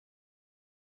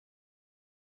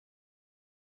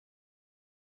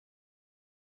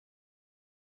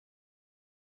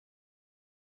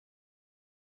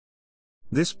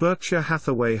This Berkshire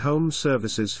Hathaway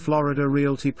HomeServices Florida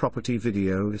Realty property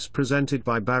video is presented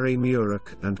by Barry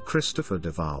Murek and Christopher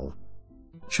Duvall.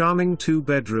 Charming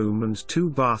 2-bedroom and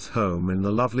 2-bath home in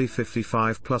the lovely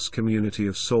 55-plus community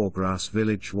of Sawgrass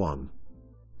Village 1.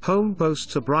 Home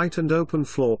boasts a bright and open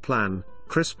floor plan,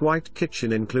 crisp white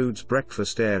kitchen includes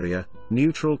breakfast area,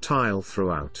 neutral tile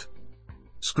throughout.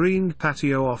 Screened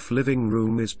patio off living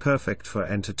room is perfect for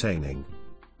entertaining.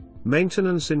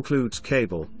 Maintenance includes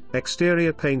cable,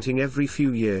 exterior painting every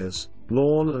few years,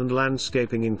 lawn and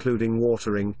landscaping including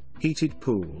watering, heated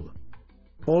pool.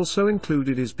 Also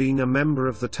included is being a member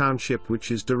of the Township,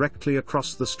 which is directly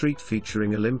across the street,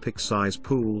 featuring Olympic-size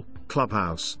pool,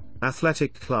 clubhouse,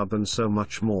 athletic club and so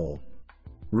much more.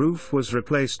 Roof was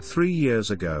replaced 3 years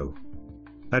ago.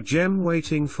 A gem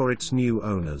waiting for its new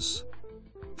owners.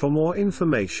 For more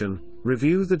information,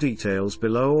 review the details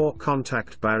below or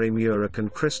contact Barry Murek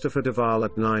and Christopher Duvall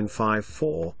at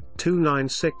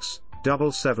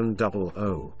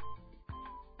 954-296-7700.